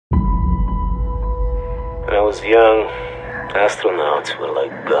When I was young, astronauts were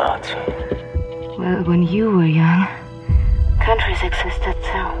like gods. Well, when you were young, countries existed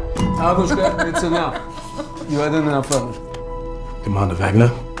too. Abushka, it's enough. You had enough of it. Commander Wagner?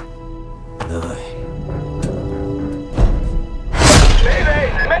 No.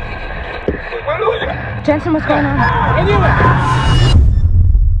 Jensen, what's going on?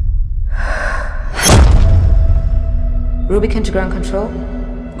 Rubikon to ground control.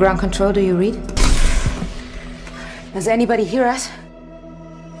 Ground control, do you read? Does anybody hear us?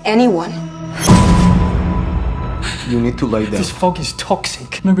 Anyone? You need to lie down. This fog is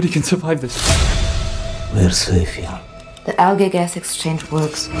toxic. Nobody can survive this. We're safe here. The algae gas exchange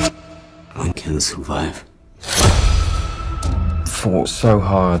works. I can survive. Fought so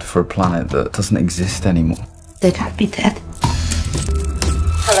hard for a planet that doesn't exist anymore. They can't be dead.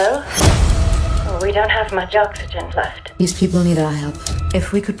 Hello? Oh, we don't have much oxygen left. These people need our help.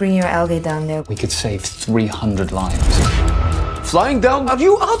 If we could bring your algae down there, We could save 300 lives. Flying down? Are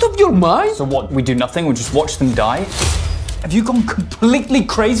you out of your mind? So what, we do nothing? We just watch them die? Have you gone completely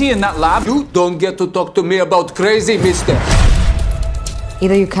crazy in that lab? You don't get to talk to me about crazy, mister.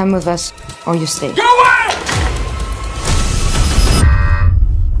 either you come with us or you stay. Go away!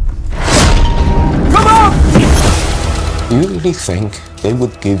 Come on! You really think they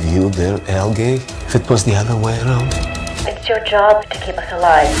would give you their algae if it was the other way around? It's your job to keep us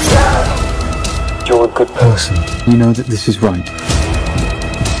alive. You're a good person. You know that this is right.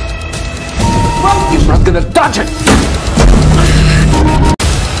 You're not gonna touch it!